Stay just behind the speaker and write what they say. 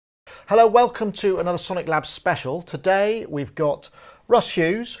Hello, welcome to another Sonic Labs special. Today we've got Russ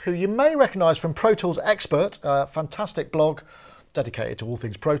Hughes, who you may recognise from Pro Tools Expert, a fantastic blog dedicated to all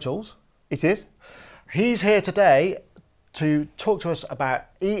things Pro Tools. It is. He's here today to talk to us about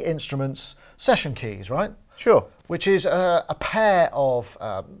E-Instruments session keys, right? Sure. Which is a pair of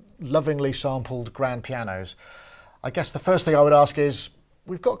lovingly sampled grand pianos. I guess the first thing I would ask is,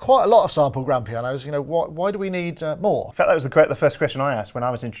 we've got quite a lot of sampled grand pianos. You know, why do we need more? In fact, that was the first question I asked when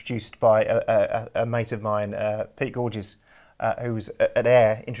I was introduced by a mate of mine, Pete Gorges, who was at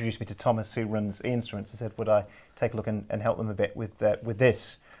Air, introduced me to Thomas, who runs E-Instruments, and said, would I take a look and help them a bit with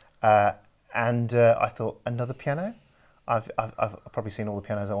this? And I thought, another piano? I've probably seen all the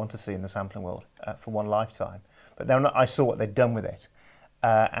pianos I want to see in the sampling world for one lifetime. But then I saw what they'd done with it,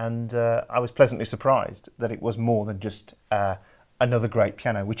 and I was pleasantly surprised that it was more than just another great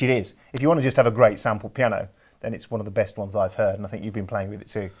piano, which it is. If you want to just have a great sample piano, then it's one of the best ones I've heard, and I think you've been playing with it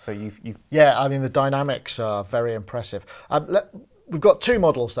too. So you've Yeah, I mean the dynamics are very impressive. We've got two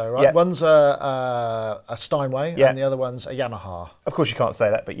models though, right? Yeah. One's a Steinway, and the other one's a Yamaha. Of course you can't say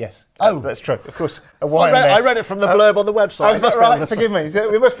that, but yes, that's true. Of course, I read it from the blurb on the website. Oh, is that right? Forgive me.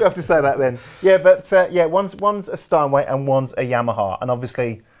 We must be able to say that then. Yeah, but yeah, one's a Steinway and one's a Yamaha, and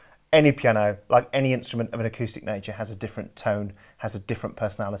obviously any piano, like any instrument of an acoustic nature, has a different tone, has a different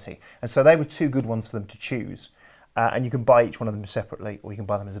personality. And so they were two good ones for them to choose. And you can buy each one of them separately, or you can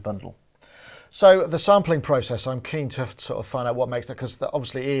buy them as a bundle. So the sampling process, I'm keen to sort of find out what makes that, because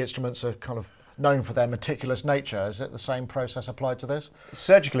obviously E-Instruments are kind of known for their meticulous nature. Is it the same process applied to this?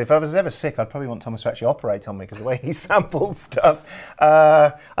 Surgically, if I was ever sick, I'd probably want Thomas to actually operate on me, because the way he samples stuff.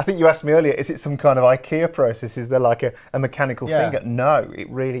 I think you asked me earlier, is it some kind of IKEA process? Is there like a mechanical finger? No, it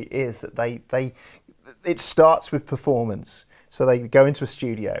really is that it starts with performance. So they go into a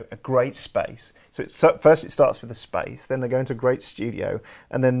studio, a great space. So first it starts with a space, then they go into a great studio,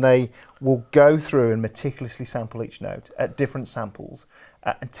 and then they will go through and meticulously sample each note at different samples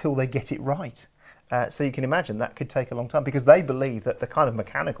until they get it right. So you can imagine that could take a long time, because they believe that the kind of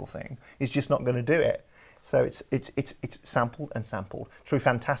mechanical thing is just not going to do it. So it's sampled and sampled through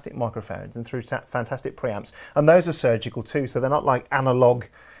fantastic microphones and through fantastic preamps, and those are surgical too. So they're not like analog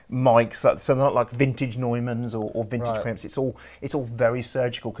mics, so they're not like vintage Neumanns or vintage preamps. It's all very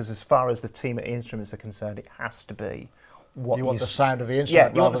surgical, because as far as the team at Instruments are concerned, it has to be what you want the sound of the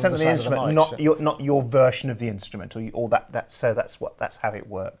instrument. Yeah, you want the sound of the instrument, not your version of the instrument, or that. So that's how it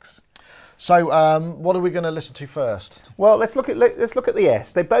works. So what are we going to listen to first? Well, let's look at the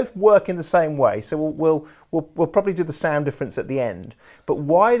S. They both work in the same way, so we'll probably do the sound difference at the end. But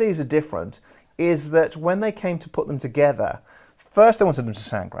why these are different is that when they came to put them together, first I wanted them to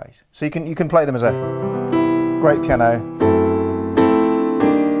sound great. So you can play them as a great piano.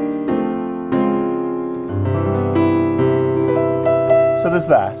 So there's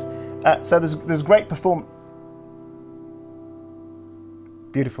that. So there's great perform.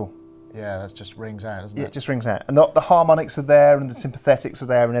 Beautiful. Yeah, that just rings out, doesn't it? Yeah, it just rings out. And the harmonics are there, and the sympathetics are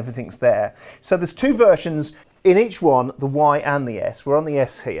there, and everything's there. So there's two versions in each one, the Y and the S. We're on the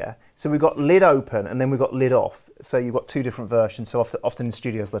S here. So we've got lid open, and then we've got lid off. So you've got two different versions. So often in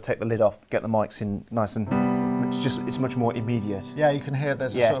studios, they'll take the lid off, get the mics in nice and... It's much more immediate. Yeah, you can hear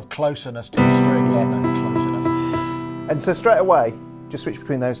there's a sort of closeness to the strings, isn't there? Closeness. And so straight away, just switch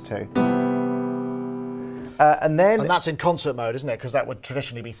between those two. And that's in concert mode, isn't it? Because that would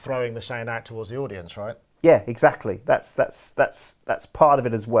traditionally be throwing the sound out towards the audience, right? Yeah, exactly. That's part of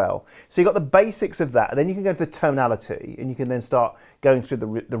it as well. So you've got the basics of that, and then you can go to the tonality, and you can then start going through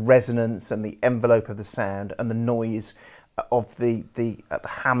the resonance and the envelope of the sound and the noise of the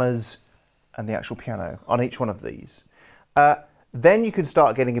hammers and the actual piano on each one of these. Then you can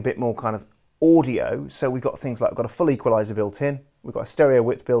start getting a bit more kind of audio. So we've got things like, we've got a full equalizer built in, we've got a stereo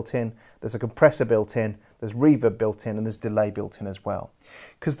width built in, there's a compressor built in, there's reverb built in, and there's delay built in as well.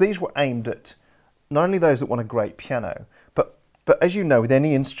 Because these were aimed at not only those that want a great piano, but as you know, with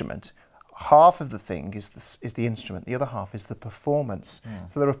any instrument, half of the thing is the instrument, the other half is the performance.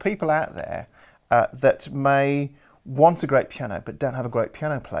 So there are people out there that may want a great piano but don't have a great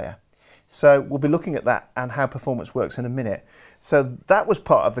piano player. So we'll be looking at that and how performance works in a minute. So that was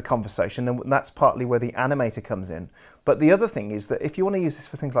part of the conversation, and that's partly where the animator comes in. But the other thing is that if you want to use this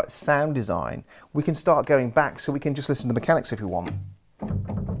for things like sound design, we can start going back, so we can just listen to the mechanics if we want.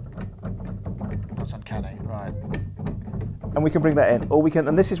 That's uncanny, right. And we can bring that in, or we can,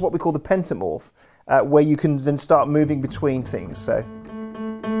 and this is what we call the pentamorph, where you can then start moving between things. So.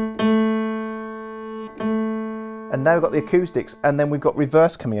 And now we've got the acoustics, and then we've got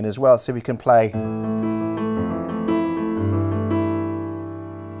reverse coming in as well, so we can play.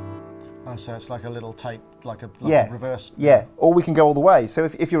 Oh, so it's like a little tape, like a reverse. Yeah, or we can go all the way. So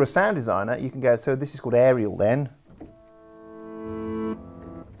if you're a sound designer, you can go, so this is called aerial then.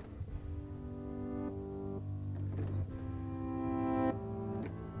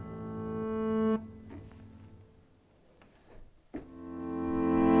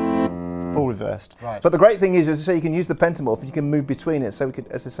 Full reversed. Right. But the great thing is, as I say, you can use the pentamorph and you can move between it. So we could,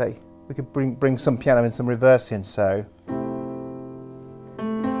 as I say, we could bring some piano and some reverse in, so.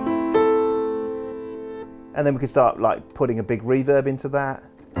 And then we could start like putting a big reverb into that.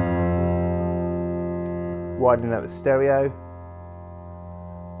 Widening out the stereo.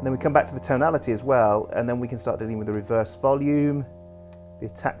 And then we come back to the tonality as well, and then we can start dealing with the reverse volume, the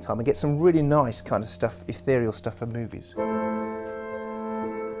attack time, and get some really nice kind of stuff, ethereal stuff for movies.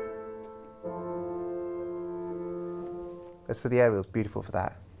 So the aerial's beautiful for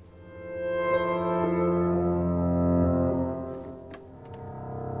that.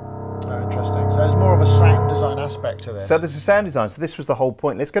 Oh, interesting. So there's more of a sound design aspect to this. So there's a sound design. So this was the whole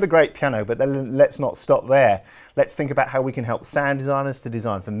point. Let's get a great piano, but then let's not stop there. Let's think about how we can help sound designers to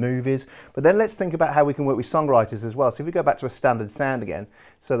design for movies, but then let's think about how we can work with songwriters as well. So if we go back to a standard sound again,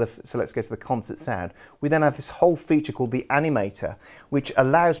 so let's go to the concert sound. We then have this whole feature called the animator, which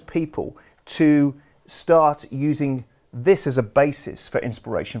allows people to start using this as a basis for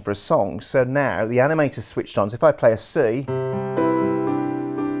inspiration for a song. So now the animator's switched on. So if I play a C.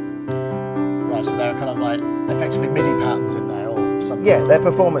 Right, so they're kind of like effectively MIDI patterns in there or something. Yeah, they're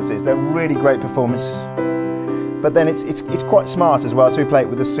performances. They're really great performances. But then it's quite smart as well. So we play it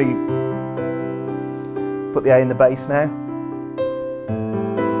with the C. Put the A in the bass now.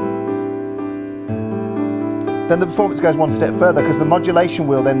 Then the performance goes one step further because the modulation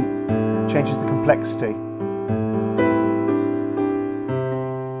wheel then changes the complexity.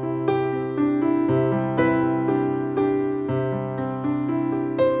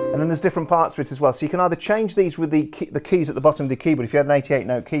 And then there's different parts to it as well. So you can either change these with the keys at the bottom of the keyboard. If you had an 88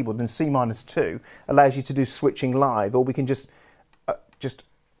 note keyboard, then C-2 allows you to do switching live, or we can just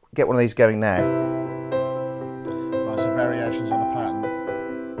get one of these going now. Right, so variations on a pattern.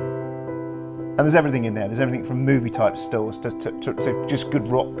 And there's everything in there. There's everything from movie type stores to just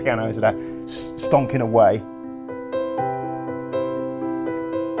good rock pianos that are stonking away.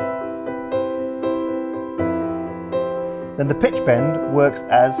 Then the pitch bend works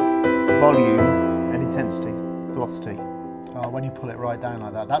as volume and intensity, velocity. Oh, when you pull it right down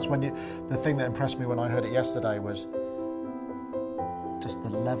like that. That's when the thing that impressed me when I heard it yesterday was just the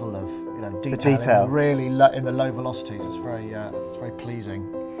level of detail. Really in the low velocities. It's very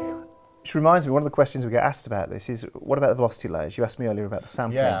pleasing. Which reminds me, one of the questions we get asked about this is, what about the velocity layers? You asked me earlier about the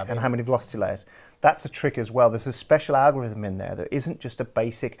sampling and how many velocity layers. That's a trick as well. There's a special algorithm in there that isn't just a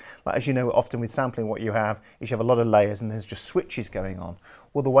basic, like as you know, often with sampling what you have is you have a lot of layers and there's just switches going on.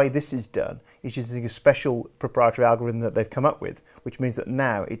 Well, the way this is done is using a special proprietary algorithm that they've come up with, which means that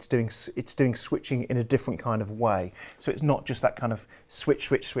now it's doing switching in a different kind of way. So it's not just that kind of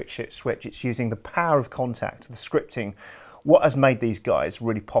switch. It's using the power of Kontakt, the scripting. What has made these guys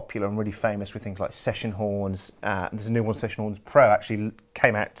really popular and really famous with things like session horns, there's a new one, Session Horns Pro, actually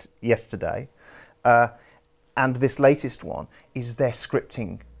came out yesterday, and this latest one is their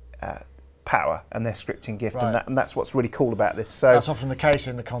scripting power and their scripting gift, right. and that's what's really cool about this. So that's often the case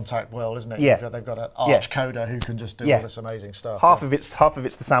in the Kontakt world, isn't it? Yeah. They've got an arch coder who can just do all this amazing stuff. Half of it's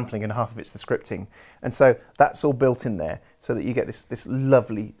the sampling and half of it's the scripting, and so that's all built in there, so that you get this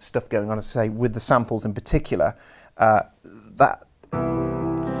lovely stuff going on. As I say, with the samples in particular.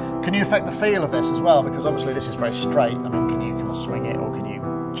 Can you affect the feel of this as well? Because obviously this is very straight. I mean, can you kind of swing it, or can you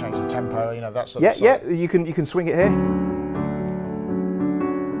change the tempo? You know, that sort of stuff. Yeah. You can swing it here.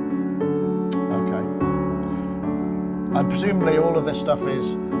 Okay. And presumably all of this stuff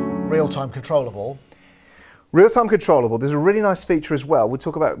is real-time controllable. Real-time controllable. There's a really nice feature as well. We'll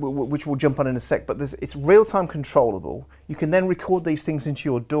talk about, which we'll jump on in a sec. But it's real-time controllable. You can then record these things into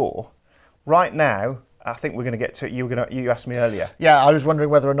your DAW. Right now, I think we're going to get to it. You asked me earlier. Yeah, I was wondering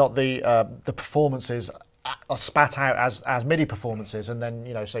whether or not the performances are spat out as MIDI performances, and then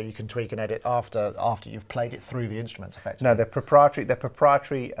so you can tweak and edit after you've played it through the instruments effectively. No, they're proprietary. They're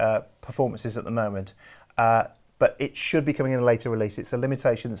proprietary performances at the moment, but it should be coming in a later release. It's a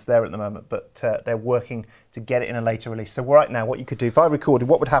limitation that's there at the moment, but they're working to get it in a later release. So right now, what you could do if I recorded,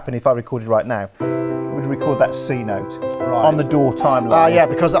 what would happen if I recorded right now? Would record that C note on the DAW timeline. Yeah,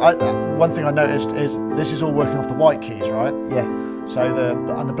 because one thing I noticed is this is all working off the white keys, right? Yeah. So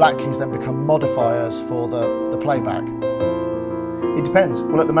the black keys then become modifiers for the playback. It depends.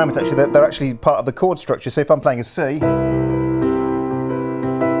 Well, at the moment, actually, they're actually part of the chord structure. So if I'm playing a C and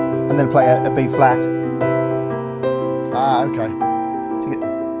then play a B flat. Ah, okay.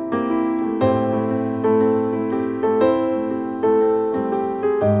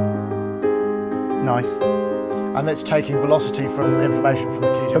 Nice. And it's taking velocity from the information from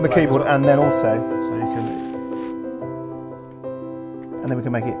the keys. From the keyboard, and then also. So you can. And then we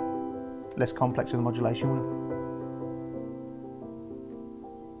can make it less complex with the modulation wheel.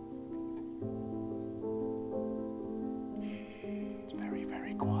 It's very,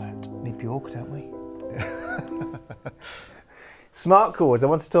 very quiet. Need Bjork, don't we? Smart chords, I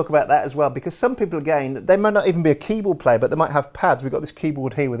want to talk about that as well, because some people, again, they might not even be a keyboard player, but they might have pads. We've got this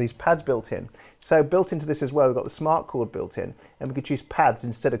keyboard here with these pads built in. So built into this as well, we've got the smart chord built in, and we could choose pads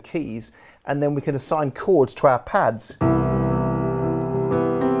instead of keys, and then we can assign chords to our pads.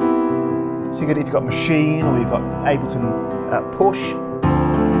 So if you've got machine or you've got Ableton push,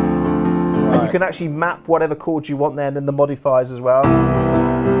 and you can actually map whatever chords you want there, and then the modifiers as well.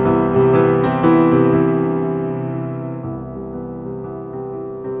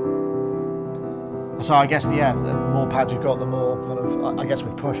 So I guess, yeah, the more pads you've got, the more kind of, I guess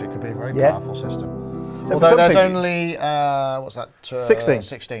with push it could be a very powerful system. So although there's only, what's that? 16.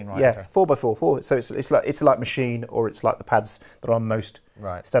 16, right. Yeah, okay. 4x4. So it's like machine, or it's like the pads that are on most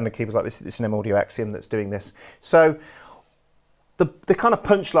standard keyboards like this. It's an M-Audio Axiom that's doing this. So the kind of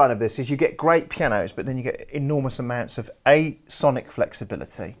punchline of this is you get great pianos, but then you get enormous amounts of sonic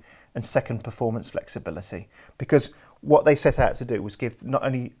flexibility, and second, performance flexibility. Because what they set out to do was give not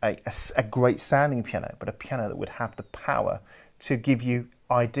only a great sounding piano, but a piano that would have the power to give you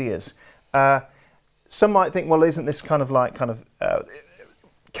ideas. Some might think, well, isn't this kind of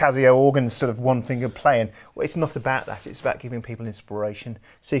Casio organs, sort of one finger playing? Well, it's not about that. It's about giving people inspiration.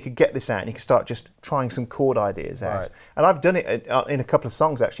 So you could get this out and you could start just trying some chord ideas out. And I've done it in a couple of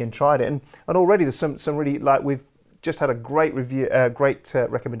songs actually and tried it. And already there's some really, like, we've just had a great review,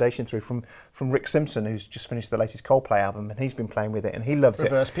 recommendation through from Rick Simpson, who's just finished the latest Coldplay album, and he's been playing with it, and he loves it.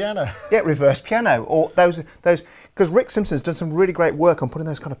 Reverse piano. Yeah, reverse piano, or those, because Rick Simpson's done some really great work on putting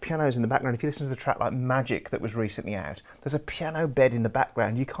those kind of pianos in the background. If you listen to the track like Magic that was recently out, there's a piano bed in the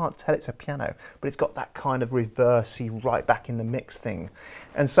background. You can't tell it's a piano, but it's got that kind of reversey right back in the mix thing,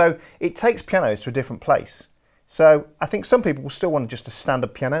 and so it takes pianos to a different place. So I think some people will still want just a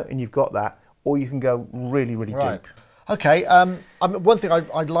standard piano, and you've got that. Or you can go really, really deep. Okay. One thing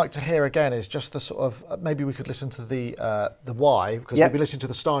I'd like to hear again is just the sort of maybe we could listen to the Y, because we'll be listening to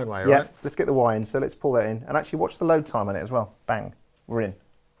the Steinway, right? Yeah. Let's get the Y in. So let's pull that in and actually watch the load time on it as well. Bang, we're in.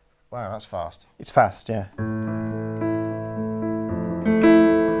 Wow, that's fast. It's fast, yeah.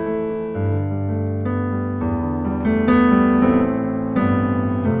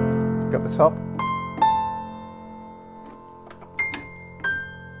 Got the top.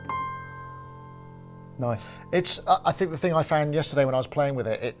 Nice. It's. I think the thing I found yesterday when I was playing with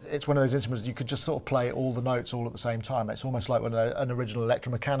it, it's one of those instruments you could just sort of play all the notes all at the same time. It's almost like an original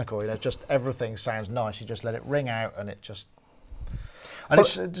electromechanical. You know, just everything sounds nice. You just let it ring out, and it just. And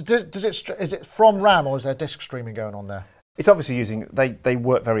is it from RAM, or is there disk streaming going on there? It's obviously using. They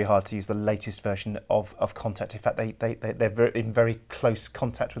work very hard to use the latest version of Kontakt. In fact, they're in very close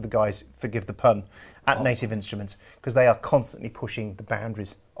contact with the guys, forgive the pun, at Native Instruments, because they are constantly pushing the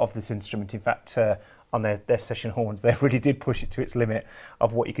boundaries of this instrument. In fact, on their session horns, they really did push it to its limit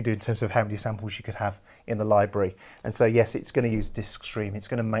of what you could do in terms of how many samples you could have in the library. And so yes, it's going to use disk stream. It's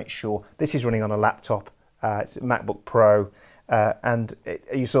going to make sure this is running on a laptop. It's a MacBook Pro, and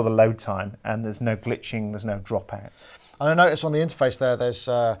you saw the load time, and there's no glitching, there's no dropouts. And I noticed on the interface there's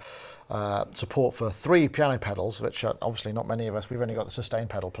support for 3 piano pedals, which are obviously not many of us. We've only got the sustain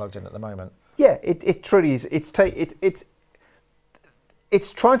pedal plugged in at the moment. Yeah, it truly is.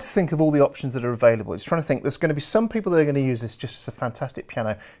 It's trying to think of all the options that are available. It's trying to think there's going to be some people that are going to use this just as a fantastic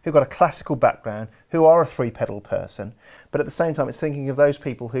piano who've got a classical background, who are a 3-pedal person, but at the same time it's thinking of those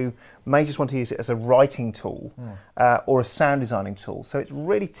people who may just want to use it as a writing tool or a sound designing tool. So it's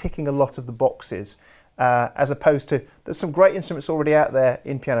really ticking a lot of the boxes, as opposed to, there's some great instruments already out there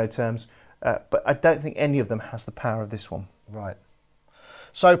in piano terms, but I don't think any of them has the power of this one. Right.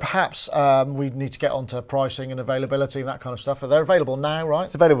 So perhaps we need to get onto pricing and availability and that kind of stuff. They're available now, right?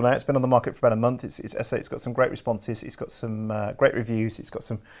 It's available now. It's been on the market for about a month. It's got some great responses. It's got some great reviews. It's got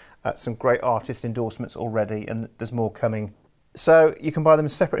some great artist endorsements already, and there's more coming. So you can buy them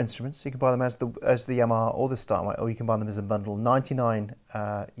as separate instruments. You can buy them as the Yamaha or the Steinway, or you can buy them as a bundle.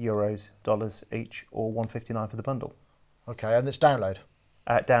 $99 dollars each, or $159 for the bundle. Okay, and it's download.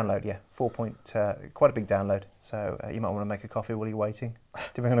 Download, yeah, quite a big download. So you might want to make a coffee while you're waiting,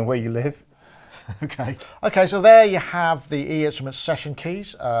 depending on where you live. Okay. So there you have the E-Instruments session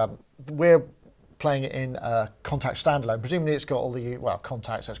keys. We're playing it in Kontakt standalone. Presumably, it's got all the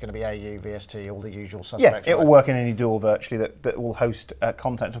Kontakt, so it's going to be AU, VST, all the usual suspects. Yeah, it will work in any DAW virtually that will host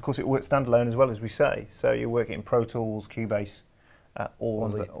Kontakt. Of course, it works standalone as well, as we say. So you work it in Pro Tools, Cubase, all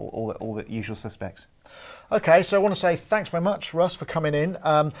the usual suspects. Okay, so I want to say thanks very much, Russ, for coming in.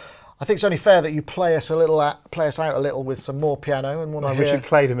 I think it's only fair that you play us out a little with some more piano and want to hear Richard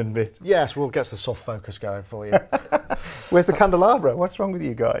Clayderman bit. Yes, we'll get the soft focus going for you. Where's the candelabra? What's wrong with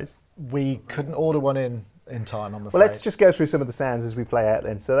you guys? We couldn't order one in time, I'm afraid. Well, let's just go through some of the sounds as we play out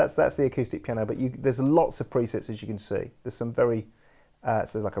then. So that's the acoustic piano, but there's lots of presets, as you can see. There's some very, so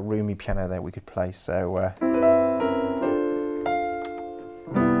there's like a roomy piano there we could play. So.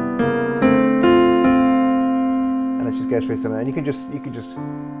 And let's just go through some of that. And you can just,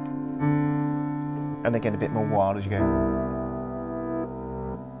 and again a bit more wild as you go.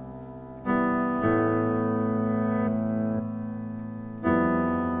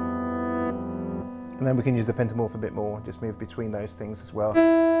 And then we can use the pentamorph a bit more, just move between those things as well.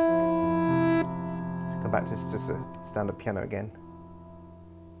 Come back to just a standard piano again.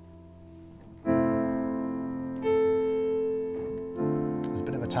 There's a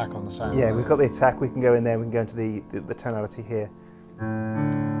bit of attack on the sound. Yeah, we've got the attack, we can go in there, we can go into the tonality here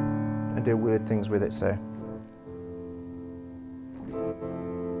and do weird things with it, so.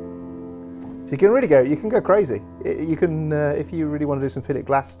 So you can really go, you can go crazy. You can, if you really want to do some Philip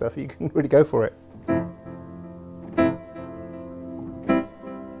Glass stuff, you can really go for it.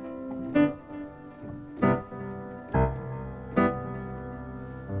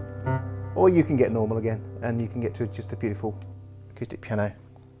 Or you can get normal again, and you can get to just a beautiful acoustic piano.